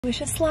Wish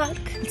us luck.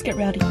 Let's get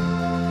rowdy.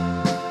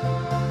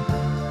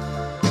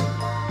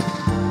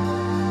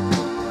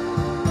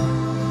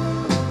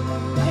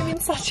 I'm in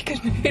such a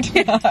good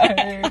mood. No.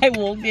 I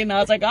walked in,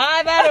 I was like,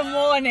 I've had a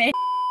morning.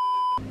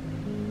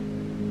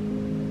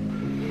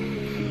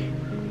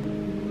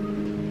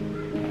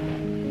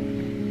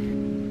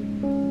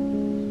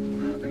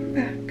 Welcome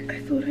back. I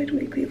thought I'd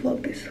weekly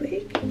vlog this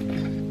week.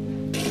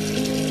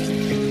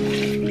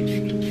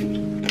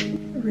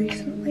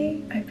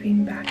 Recently, I've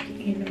been back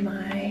in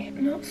my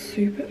not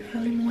super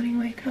early morning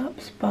wake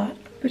ups, but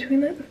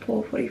between like the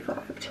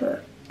 4:45 to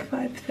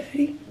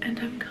 5:30, and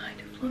I'm kind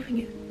of loving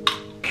it.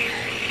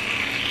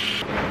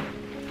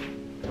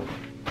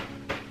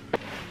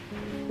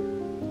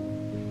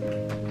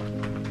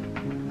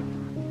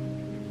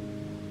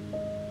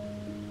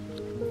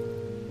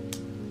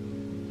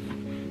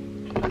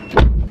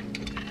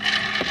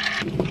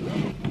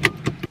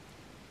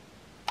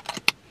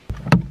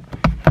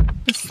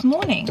 This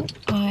morning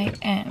I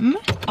am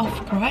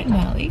off bright and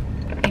early.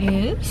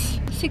 It is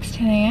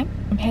 6:10 AM.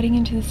 I'm heading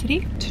into the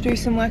city to do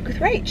some work with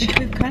Rach, which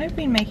we've kind of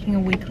been making a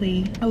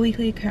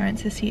weekly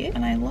occurrence this year,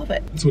 and I love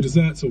it. So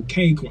desserts or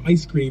cake or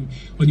ice cream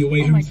on your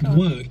way home from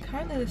work.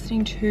 Currently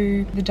listening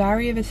to The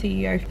Diary of a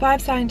CEO,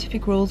 5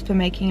 Scientific Rules for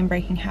Making and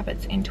Breaking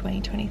Habits in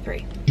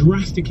 2023.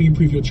 Drastically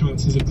improve your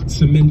chances of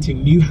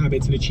cementing new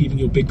habits and achieving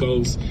your big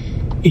goals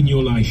in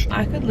your life.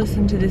 I could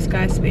listen to this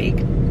guy speak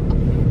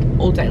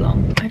all day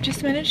long. I've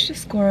just managed to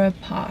score a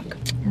park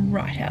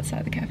right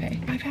outside the cafe.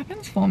 Life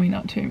happens for me,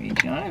 not to me,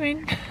 do you know what I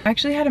mean? I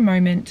actually had a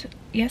moment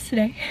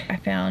yesterday. I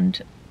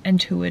found and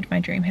toured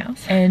my dream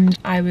house, and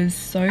I was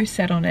so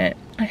set on it.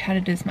 I had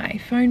it as my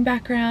phone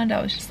background.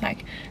 I was just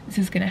like, this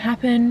is gonna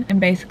happen. And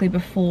basically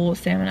before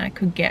Sam and I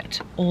could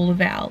get all of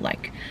our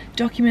like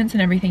documents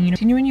and everything, you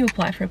know when you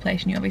apply for a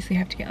place and you obviously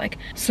have to get like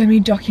so many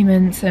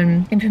documents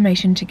and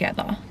information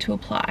together to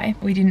apply.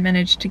 We didn't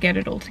manage to get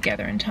it all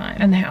together in time,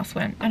 and the house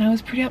went, and I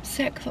was pretty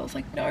upset because I was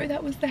like, no,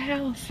 that was the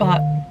house.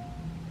 But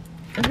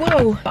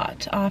whoa,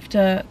 but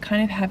after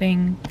kind of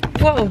having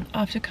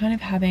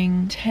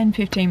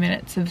 10-15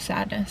 minutes of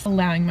sadness,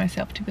 allowing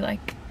myself to be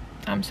like,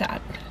 I'm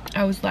sad,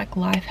 I was like,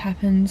 life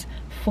happens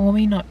for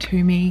me, not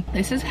to me.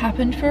 This has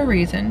happened for a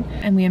reason,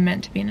 and we are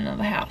meant to be in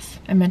another house.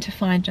 I'm meant to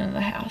find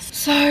another house.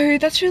 So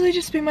that's really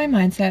just been my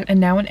mindset, and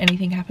now when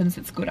anything happens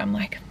that's good, I'm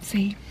like,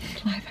 see,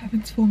 life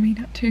happens for me,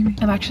 not to me.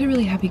 I'm actually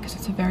really happy because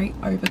it's a very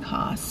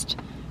overcast,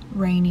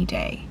 rainy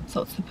day,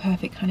 so it's the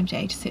perfect kind of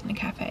day to sit in a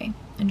cafe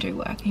and do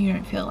work, and you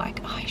don't feel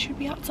like, oh, I should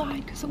be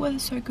outside because the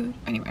weather's so good.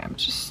 Anyway, I'm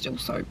just still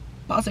so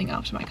buzzing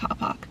after my car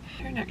park.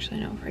 I don't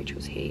actually know if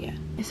Rachel's here yet.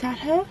 Is that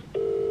her?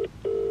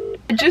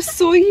 I just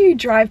saw you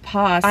drive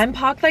past. I'm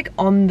parked like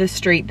on the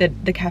street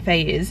that the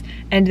cafe is,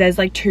 and there's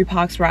like 2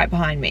 parks right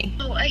behind me.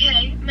 Oh,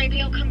 okay, maybe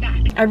I'll come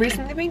back. I've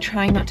recently been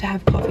trying not to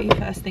have coffee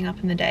first thing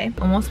up in the day,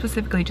 or more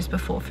specifically just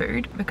before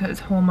food, because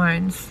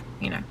hormones,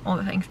 you know, all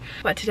the things.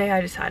 But today I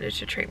decided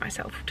to treat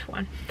myself to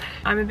one.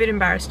 I'm a bit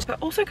embarrassed, but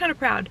also kind of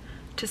proud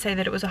to say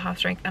that it was a half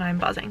drink, and I'm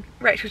buzzing.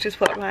 Rachel just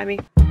pulled up behind me.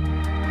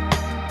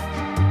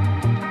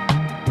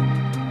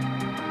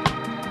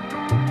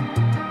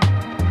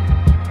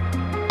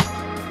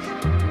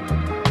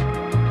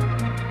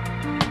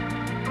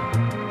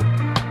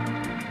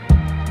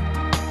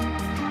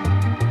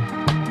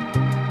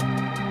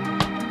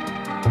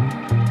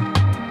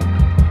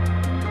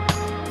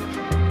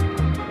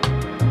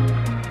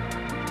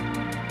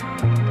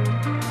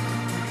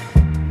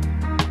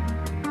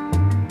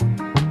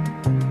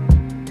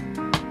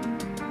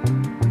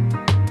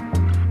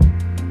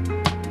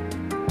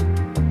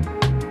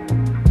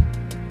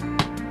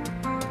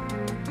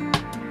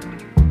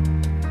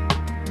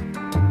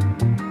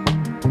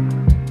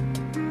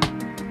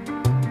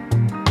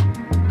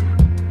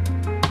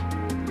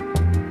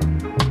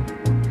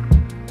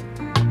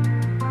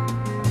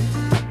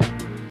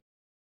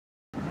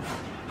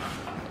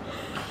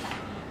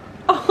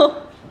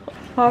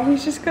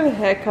 Harvey's just got a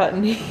haircut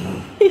and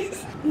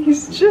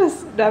he's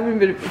just having a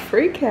bit of a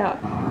freak out.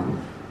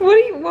 Why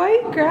are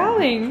you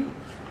growling?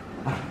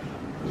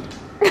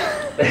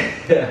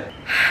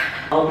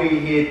 I'll be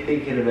here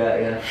thinking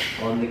about you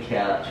on the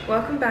couch.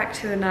 Welcome back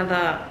to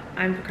another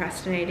I'm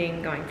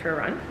procrastinating going for a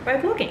run by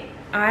vlogging.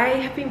 I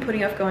have been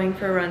putting off going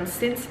for a run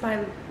since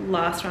my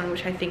last run,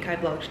 which I think I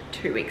vlogged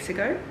 2 weeks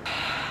ago.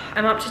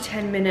 I'm up to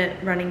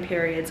 10-minute running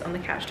periods on the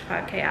Couch to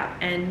 5K app,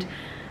 and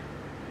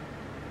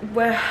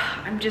well,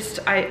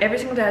 every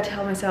single day I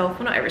tell myself,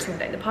 well, not every single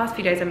day, the past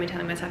few days I've been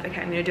telling myself,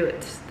 okay, I'm gonna do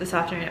it this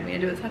afternoon, I'm gonna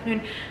do it this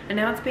afternoon, and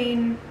now it's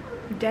been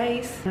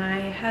days and I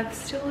have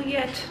still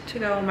yet to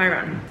go on my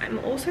run. I'm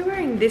also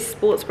wearing this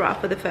sports bra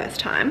for the first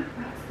time.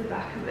 That's the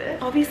back of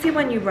it. Obviously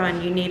when you run,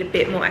 you need a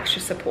bit more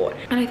extra support,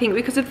 and I think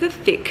because of the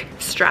thick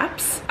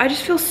straps, I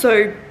just feel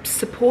so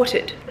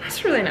supported.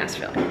 It's a really nice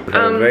feeling.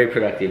 A very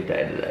productive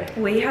day today.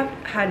 We have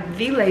had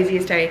the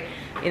laziest day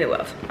in the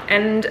world,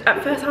 and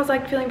at first I was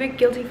like feeling a bit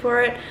guilty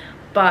for it,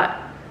 but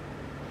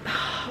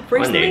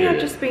recently I've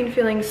just been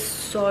feeling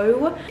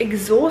so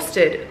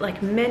exhausted,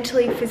 like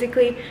mentally,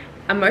 physically,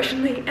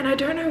 emotionally, and I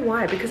don't know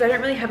why, because I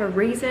don't really have a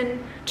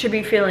reason to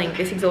be feeling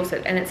this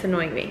exhausted, and it's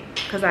annoying me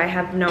because I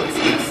have no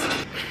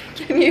excuse.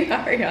 Can you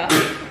hurry up?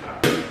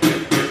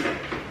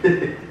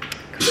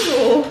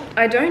 Cool.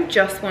 I don't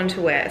just want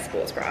to wear a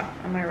sports bra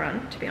on my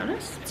run, to be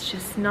honest. It's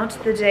just not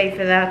the day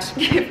for that.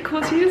 Of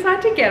course, you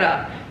decide to get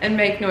up and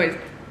make noise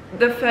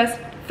the first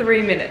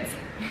 3 minutes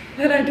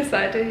that I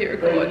decide to hit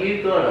record. When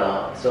you got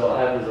up, so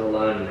I was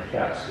alone on the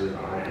couch because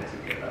I had to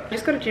get up. I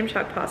just got a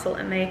Gymshark parcel,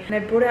 and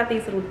they brought out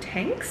these little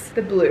tanks,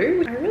 the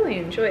blue. I really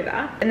enjoy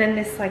that. And then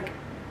this like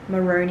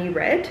maroony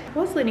red. I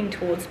was leaning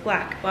towards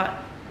black, but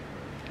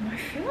am I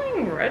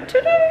feeling red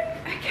today?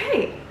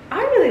 Okay,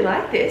 I really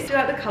like this. Do you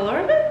like the color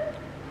of it?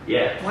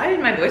 Yeah. Why did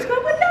my voice go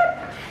up like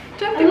that?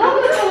 I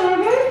love the color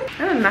of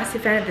it. I'm a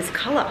massive fan of this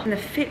color, and the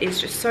fit is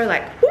just so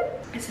like, whoop.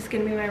 This is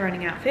gonna be my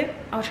running outfit.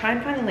 I'll try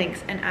and find the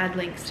links and add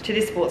links to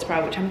this sports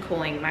bra, which I'm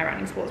calling my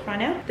running sports bra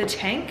now. The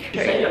tank. You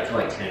say you're up to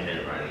like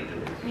 10-minute running,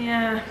 isn't it?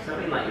 Yeah.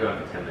 Something like you're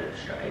up for 10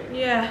 minutes straight.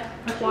 Yeah,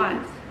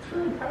 twice. It's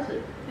really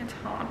impressive. It's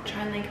hard.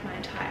 Try and link my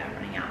entire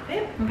running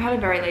outfit. I've had a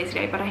very lazy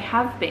day, but I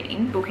have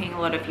been booking a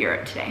lot of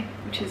Europe today,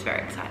 which is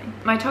very exciting.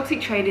 My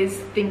toxic trait is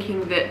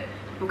thinking that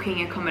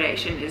booking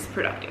accommodation is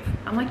productive.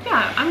 I'm like,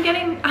 yeah, I'm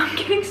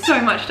getting so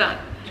much done.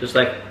 Just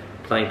like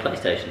playing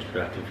PlayStation is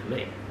productive for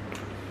me.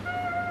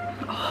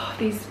 Oh,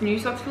 these new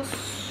socks feel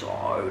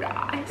so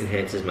nice.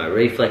 Enhances my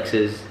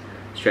reflexes,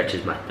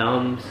 stretches my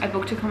thumbs. I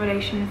booked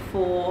accommodation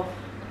for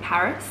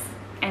Paris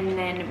and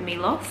then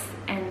Milos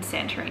and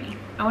Santorini.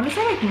 I want to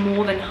say like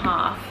more than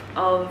half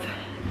of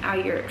our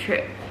Europe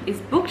trip is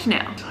booked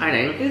now.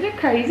 Exciting. Isn't it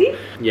crazy?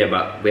 Yeah,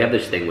 but we have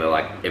this thing where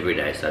like every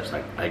day starts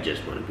like, I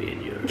just want to be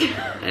in Europe.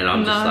 And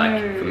I'm just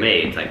like, for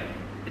me, it's like,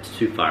 it's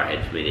too far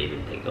ahead for me to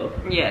even think of.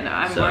 Yeah, no,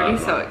 I'm already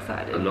so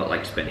excited. I'm not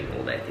like spending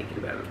all day thinking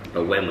about it.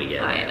 But when we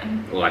get there,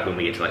 am. or like when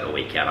we get to like a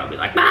week out, I'll be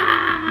like,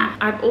 bah!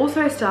 I've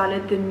also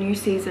started the new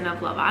season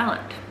of Love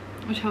Island,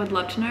 which I would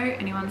love to know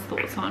anyone's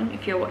thoughts on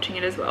if you're watching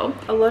it as well.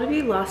 A lot of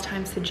you last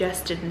time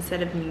suggested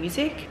instead of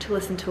music to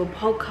listen to a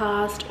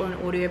podcast or an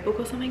audiobook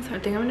or something, so I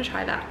think I'm gonna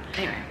try that.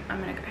 Anyway, I'm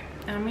gonna go.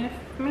 And I'm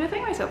gonna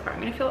thank myself for it. I'm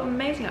gonna feel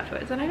amazing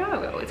afterwards, and I know I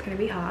will. It's gonna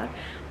be hard,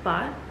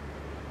 but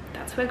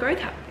that's where growth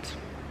happens.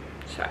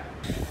 So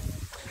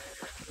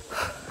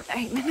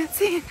 8 minutes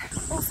in.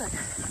 Also,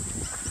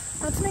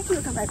 not to make you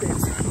look at my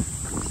boobs,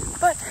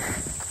 but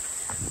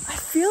I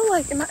feel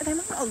like they might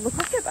not look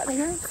like it, but they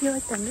don't feel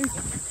like they're moving.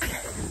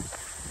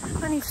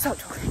 Okay, I need to stop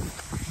talking.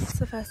 It's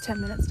the first 10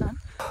 minutes done.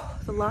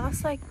 The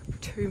last like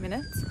 2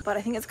 minutes, but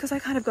I think it's because I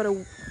kind of got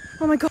a,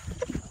 oh my god.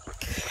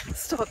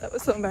 Stop, that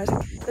was so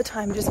embarrassing. The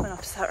time just went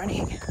off to start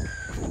running.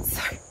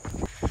 So,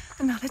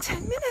 another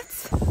 10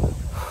 minutes.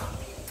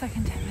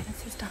 Second 10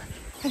 minutes is done.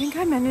 I think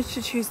I managed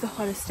to choose the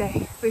hottest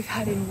day we've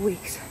had in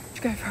weeks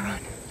to go for a run.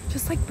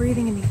 Just like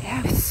breathing in the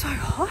air, it's so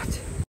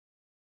hot.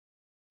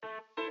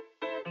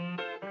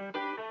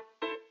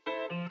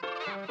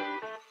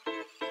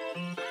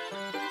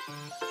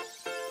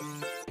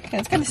 Okay,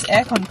 let's get this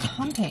aircon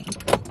pumping.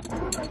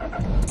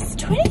 It's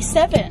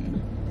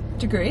 27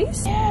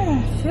 degrees?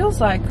 Yeah.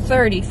 Feels like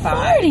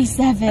 35.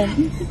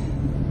 37.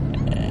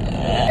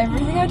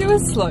 Everything I do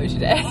is slow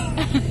today.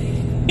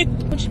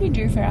 What should we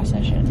do for our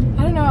session?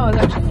 I don't know, I was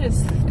actually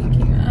just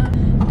thinking that.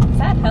 Does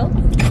that help?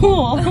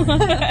 Cool.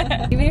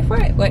 Even if we're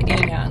in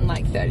and out in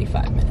like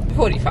 35 minutes.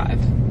 45.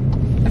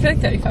 I feel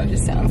like 35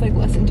 just sounds like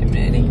less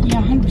intimidating.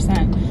 Yeah,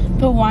 100%.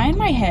 But why in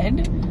my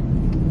head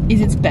is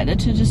it's better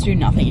to just do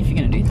nothing if you're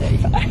going to do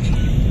 35?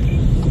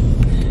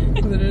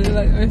 Literally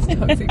like the most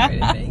toxic way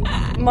to think.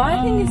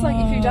 My thing is like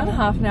if you've done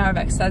half an hour of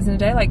exercise in a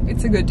day, like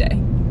it's a good day.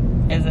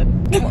 Is it?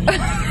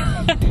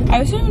 I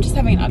was I'm just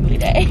having an ugly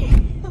day.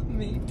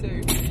 Me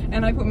too.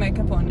 And I put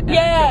makeup on and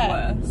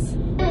yeah. it gets worse.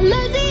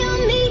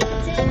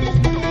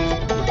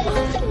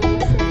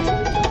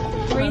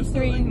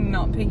 3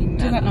 not picking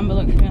that. Does that number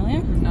look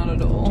familiar? Not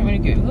at all. Do you want me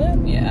to Google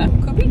it? Yeah.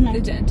 Could be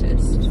the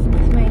dentist.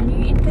 My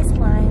new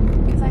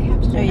Invisalign because I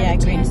have to do Oh yeah,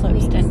 Green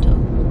Slopes Dental.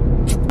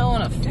 I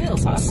want to feel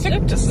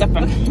Stick to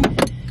stepping.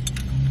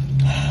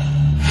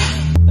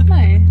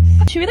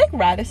 Nice. Should we like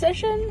write a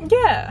session?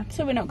 Yeah.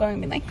 So we're not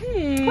going and be like,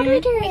 What do we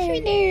do? What should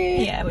we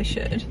do? Yeah, we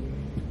should.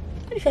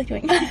 What do you feel like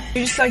doing?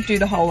 You just like do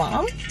the whole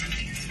arm.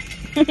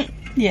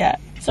 Yeah.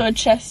 So a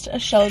chest, a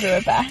shoulder,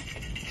 a back,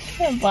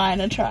 a bi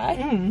and a tri.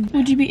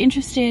 Would you be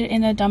interested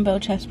in a dumbbell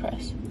chest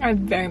press? I'd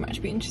very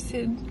much be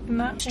interested in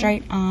that.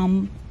 Straight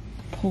arm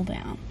pull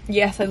down.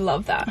 Yes, I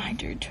love that. I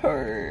do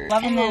too.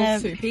 Love and a little then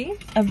soupy.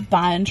 a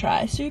bi and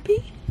tri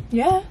soupy.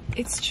 Yeah,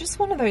 it's just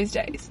one of those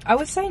days. I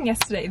was saying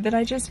yesterday that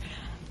I just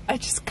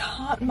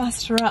can't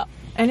muster up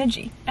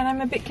energy, and I'm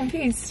a bit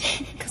confused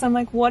because I'm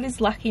like, what is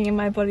lacking in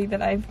my body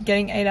that I'm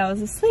getting 8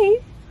 hours of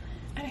sleep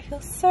and I feel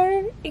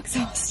so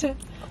exhausted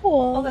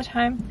all the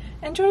time,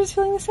 and Georgia's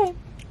feeling the same.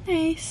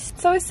 Nice.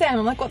 So is Sam.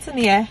 I'm like, what's in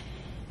the air?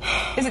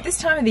 Is it this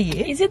time of the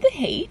year? Is it the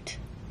heat?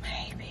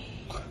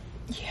 Maybe.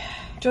 Yeah.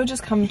 George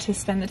has come to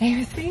spend the day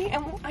with me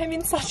and I'm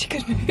in such a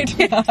good mood.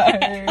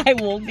 I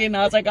walked in,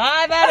 I was like,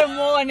 I've had a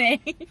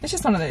morning. It's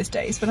just one of those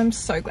days, but I'm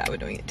so glad we're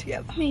doing it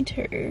together. Me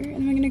too.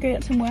 And we're gonna go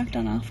get some work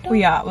done after.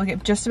 We are. We're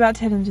just about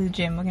to head into the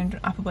gym. We're gonna do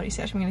an upper body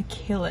session. We're gonna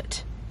kill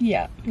it.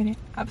 Yeah. We're gonna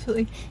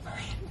absolutely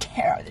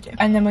tear out the gym.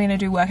 And then we're gonna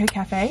do work at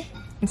cafe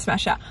and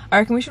smash out. I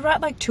reckon we should write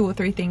like 2 or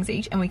 3 things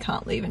each and we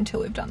can't leave until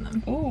we've done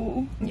them.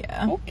 Ooh.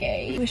 Yeah.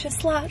 Okay. Wish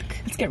us luck.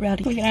 Let's get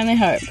rowdy. We can only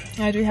hope.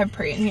 I do have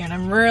pre in here and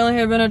I'm really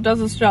hoping it does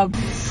its job.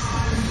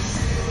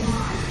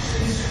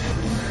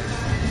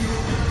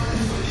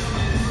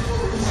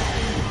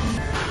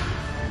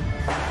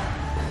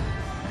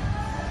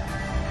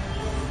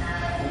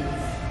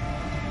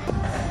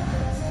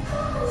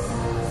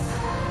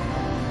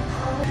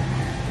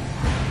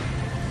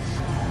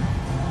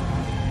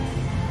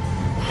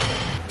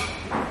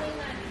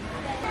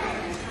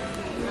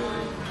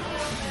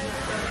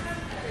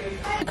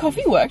 The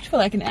coffee worked for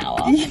like an hour.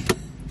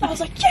 I was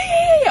like,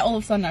 yeah. All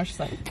of a sudden I was just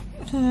like,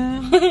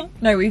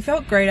 No, we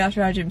felt great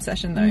after our gym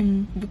session though.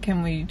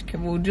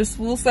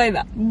 We'll say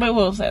that. But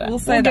we'll say that. We'll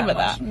say that give it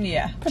much. that.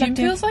 Yeah. Gym Productive.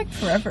 feels like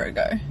forever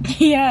ago.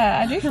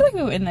 Yeah, I do feel like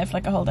we were in there for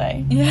like a whole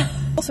day. Yeah.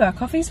 Also, our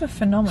coffees were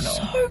phenomenal.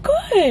 So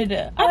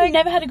good. I've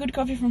never had a good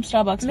coffee from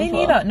Starbucks Me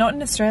before. neither. Not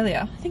in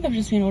Australia. I think I've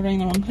just been ordering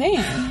the wrong thing.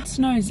 It's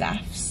no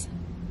Zafs.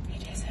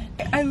 It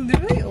isn't. I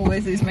literally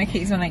always lose my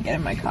keys when I get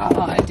in my car.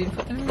 Oh, I did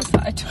put them in the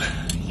side.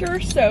 You're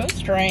so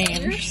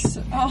strange.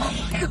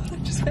 Oh my god, I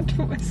just went to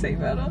put my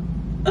seatbelt on.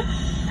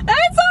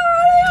 It's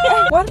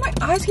already on! Why do my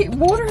eyes keep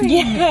watering?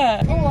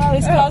 Yeah. Oh wow,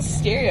 this car's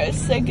stereo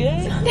is so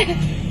good.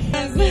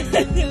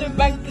 Look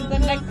back to the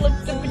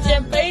nightclub, the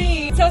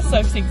champagne. It's how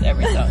Sophie sings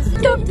every song.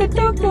 Doctor,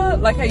 doctor.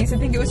 Like I used to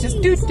think it was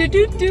just do do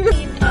do do.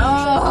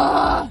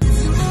 Ah.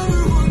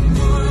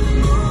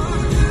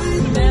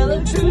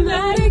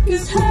 Melodramatic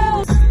as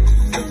hell.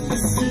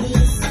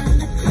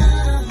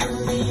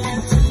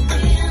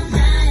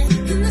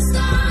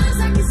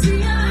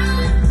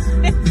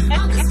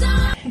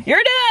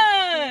 You're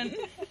done!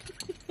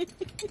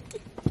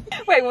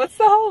 Wait, what's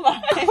the whole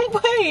line?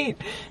 Wait.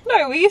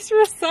 No, we used to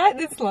recite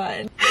this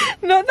line.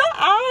 No, the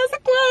eyes are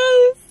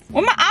closed.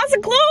 When my eyes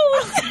are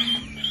closed!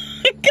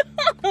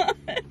 God!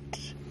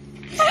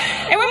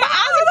 And when my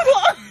eyes are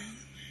closed,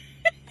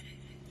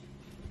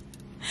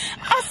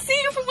 I see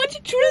you for what you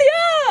truly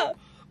are,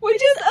 which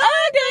is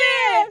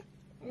ugly!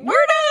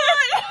 We're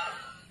done!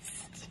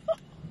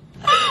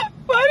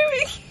 Why do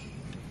we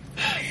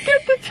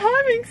get the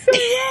timing so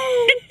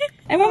wrong?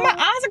 And when my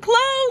eyes are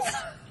closed,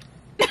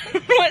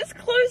 well, it's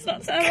closed,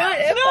 not sound right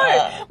ever.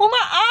 No, well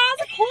my eyes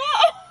are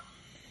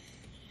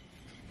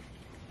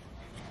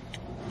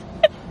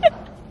closed.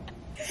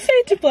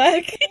 Fade to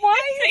black. Why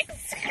are you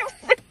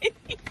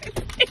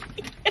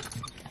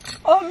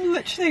I'm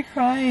literally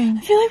crying.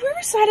 I feel like we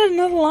recited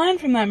another line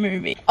from that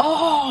movie.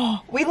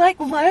 Oh, we like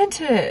learnt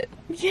it.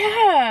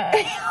 Yeah.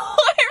 I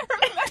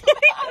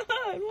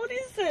remember. What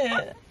is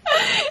it?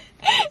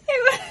 It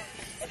was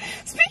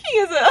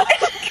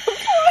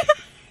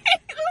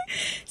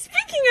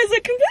speaking as a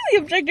completely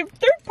objective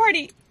third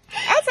party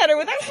outsider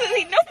with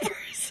absolutely no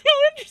personal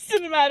interest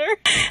in the matter.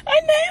 I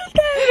nailed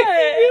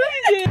that.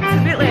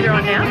 It's a bit later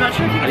on now. I'm not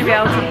sure if you're going to be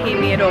able to hear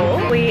me at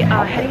all. We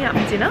are heading out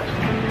for dinner.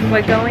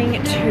 We're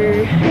going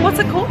to, what's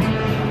it called?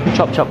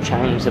 Chop Chop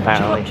Chains,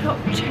 apparently. Chop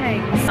Chop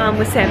Chains.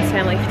 With Sam's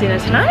family for dinner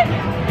tonight,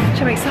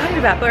 which I'm excited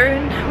about. We're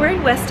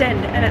in West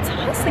End and it's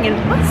hustling and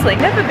bustling.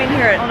 Never been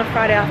here on a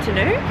Friday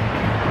afternoon.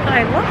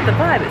 I love the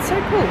vibe. It's so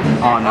cool.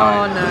 Oh no.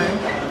 Oh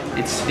no.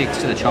 It sticks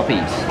to the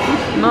choppies.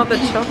 Not the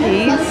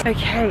choppies.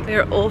 Okay,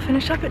 we're all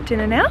finished up at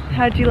dinner now.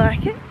 How'd you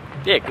like it?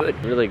 Yeah, good.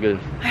 Really good.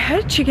 I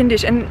had a chicken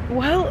dish and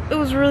while it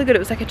was really good, it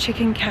was like a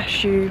chicken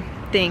cashew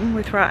thing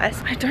with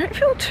rice. I don't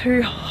feel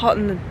too hot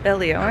in the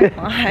belly, I won't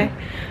lie.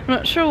 I'm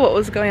not sure what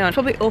was going on.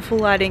 Probably awful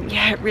lighting.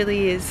 Yeah, it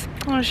really is.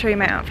 I want to show you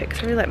my outfit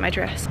because I really like my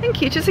dress.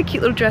 Thank you, just a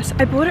cute little dress.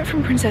 I bought it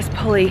from Princess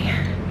Polly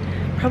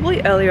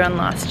probably earlier on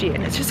last year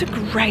and it's just a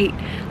great,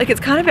 like it's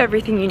kind of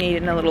everything you need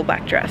in a little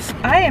black dress.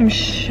 I am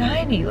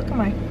shiny, look at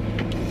my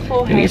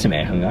forehead. Can we get some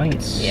air going?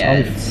 It's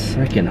Yeah, so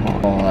freaking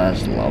hot. Oh,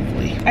 that's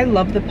lovely. I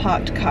love the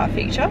parked car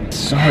feature.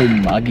 So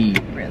muggy.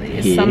 It really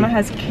is. Here. Summer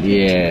has kicked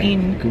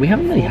in. We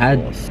haven't really full had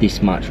force.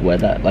 this much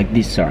weather. Like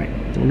this, sorry.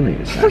 What do I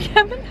even say? We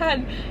haven't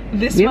had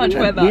this much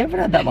weather. We haven't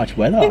had that much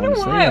weather, In a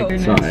honestly. while. Like,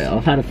 sorry,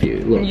 I've had a few.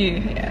 Look.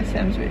 Yeah,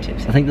 Sam's a bit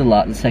tipsy. I think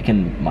the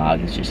second marg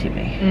has just hit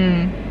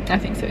me. I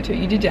think so too.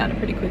 You did down it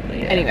pretty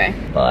quickly. Anyway,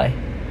 Bye.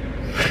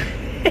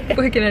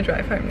 we're gonna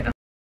drive home now.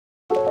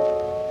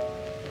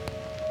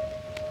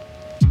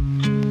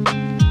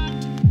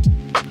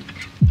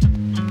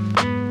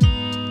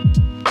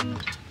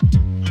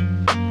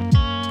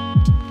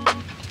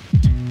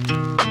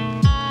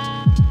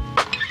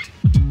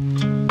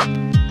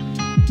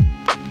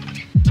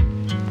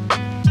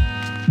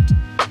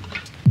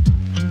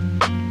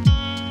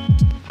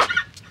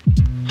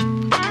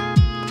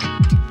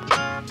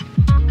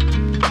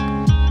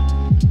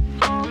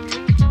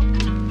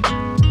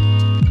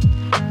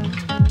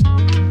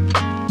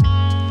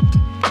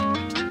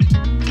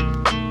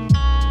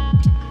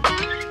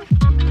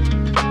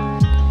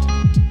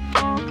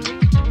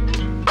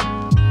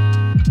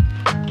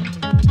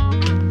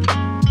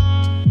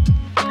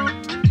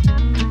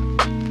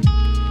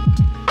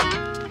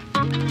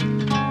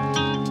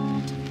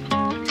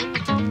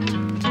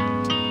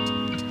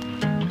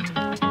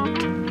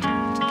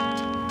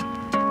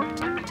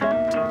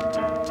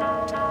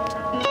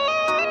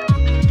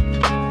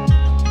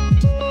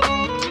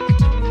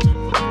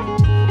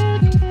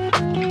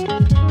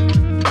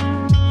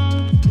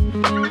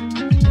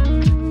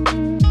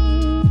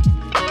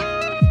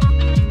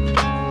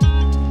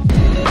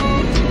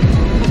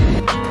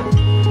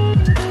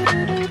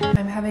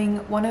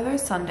 one of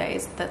those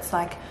Sundays that's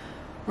like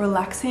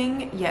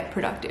relaxing yet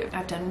productive.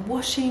 I've done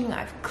washing,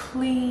 I've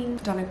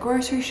cleaned, done a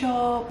grocery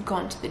shop,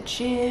 gone to the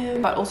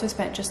gym, but also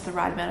spent just the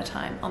right amount of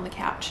time on the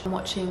couch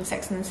watching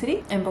Sex and the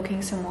City and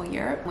booking some more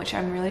Europe, which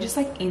I'm really just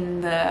like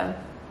in the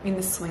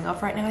swing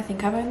of right now. I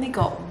think I've only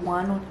got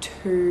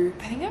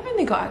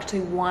actually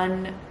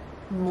one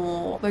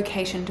more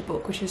location to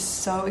book, which is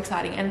so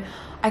exciting. And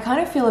I kind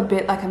of feel a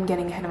bit like I'm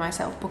getting ahead of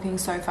myself booking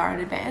so far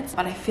in advance,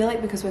 but I feel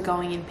like because we're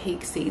going in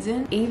peak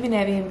season, even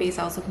Airbnbs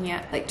I was looking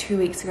at like 2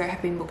 weeks ago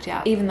have been booked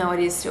out, even though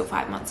it is still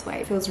 5 months away.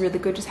 It feels really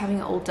good just having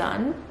it all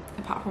done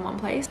apart from one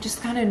place.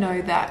 Just kind of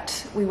know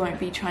that we won't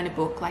be trying to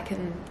book like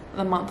in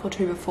a month or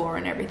two before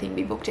and everything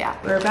be booked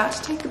out. We're about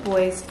to take the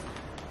boys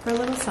for a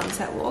little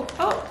sunset walk.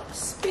 Oh,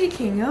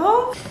 speaking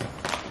of,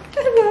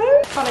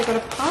 hello. Thought I got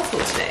a parcel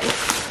today,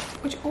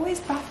 which always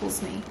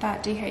baffles me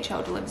that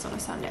DHL delivers on a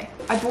Sunday.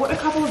 I bought a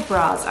couple of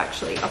bras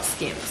actually of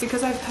Skims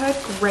because I've heard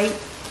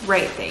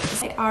great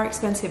things. They are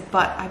expensive,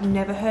 but I've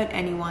never heard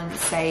anyone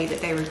say that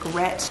they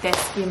regret their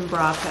Skim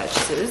bra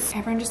purchases.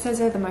 Everyone just says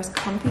they're the most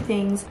comfy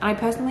things, and I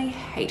personally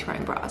hate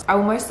wearing bras. I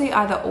will mostly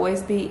either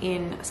always be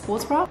in a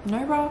sports bra,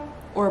 no bra,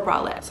 or a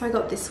bralette. So I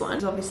got this one.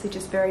 It's obviously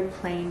just very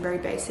plain, very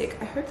basic.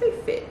 I hope they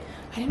fit.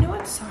 I didn't know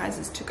what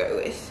sizes to go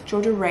with.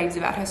 Georgia raves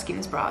about her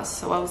Skims bras,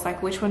 so I was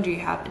like, which one do you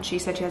have? And she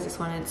said she has this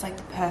one, and it's like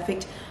the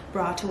perfect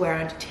bra to wear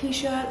under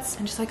t-shirts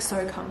and just like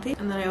so comfy.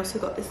 And then I also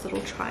got this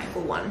little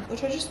triangle one,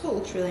 which I just thought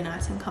looks really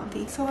nice and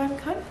comfy. So I'm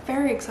kind of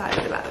very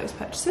excited about those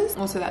purchases.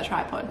 Also that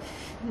tripod,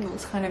 it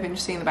looks kind of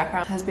interesting in the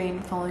background, has been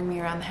following me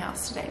around the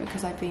house today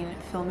because I've been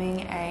filming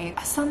a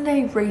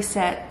Sunday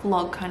reset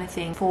vlog kind of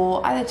thing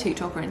for either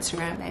TikTok or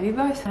Instagram, maybe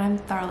both, and I'm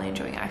thoroughly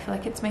enjoying it. I feel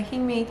like it's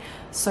making me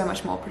so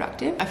much more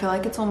productive. I feel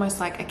like it's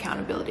almost like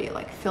accountability,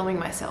 like filming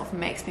myself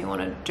makes me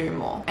want to do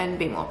more and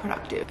be more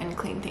productive and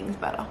clean things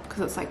better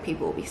because it's like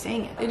people will be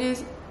seeing it. It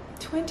is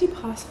 5:20.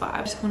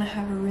 I just want to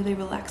have a really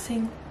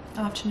relaxing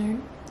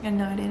afternoon and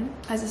night in.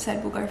 As I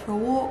said, we'll go for a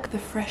walk, the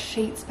fresh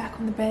sheets back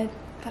on the bed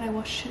that I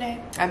washed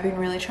today. I've been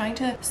really trying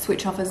to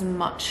switch off as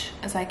much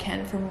as I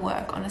can from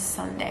work on a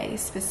Sunday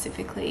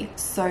specifically,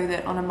 so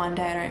that on a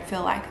Monday I don't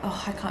feel like,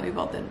 oh, I can't be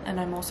bothered, and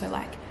I'm also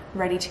like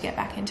ready to get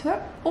back into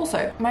it.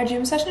 Also, my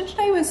gym session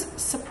today was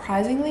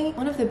surprisingly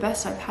one of the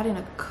best I've had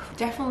in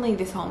definitely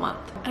this whole month.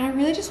 And I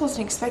really just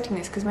wasn't expecting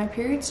this because my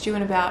period's due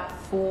in about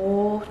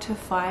 4 to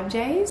 5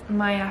 days.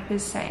 My app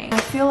is saying, I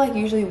feel like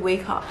usually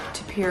week up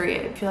to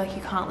period, I feel like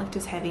you can't lift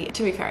as heavy.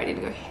 To be fair, I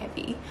didn't go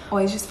heavy.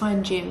 Always just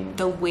find gym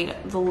the week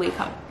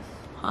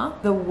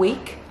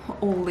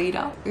or lead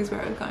up is where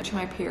I was going to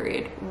my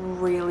period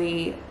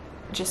really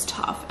just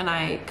tough, and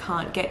I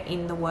can't get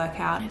in the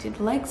workout. I did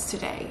legs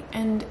today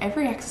and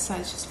every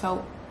exercise just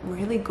felt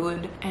really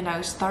good and I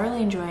was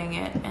thoroughly enjoying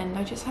it, and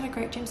I just had a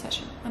great gym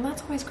session, and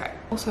that's always great.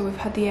 Also, we've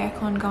had the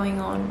aircon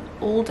going on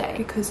all day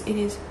because it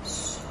is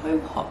so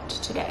hot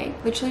today.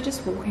 Literally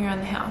just walking around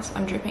the house,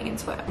 I'm dripping in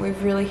sweat.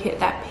 We've really hit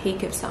that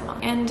peak of summer,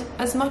 and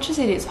as much as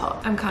it is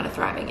hot, I'm kind of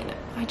thriving in it.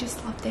 I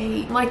just love the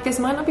heat. Like, this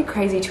might not be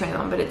crazy to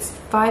anyone, but it's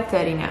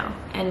 5:30 now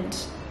and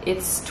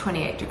it's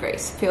 28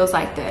 degrees. Feels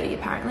like 30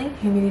 apparently.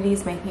 Humidity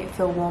is making it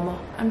feel warmer.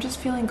 I'm just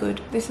feeling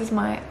good. This is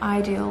my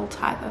ideal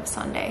type of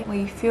Sunday where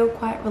you feel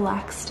quite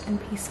relaxed and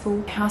peaceful.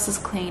 The house is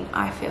clean.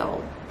 I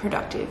feel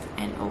productive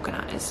and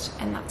organized,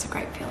 and that's a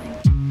great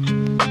feeling.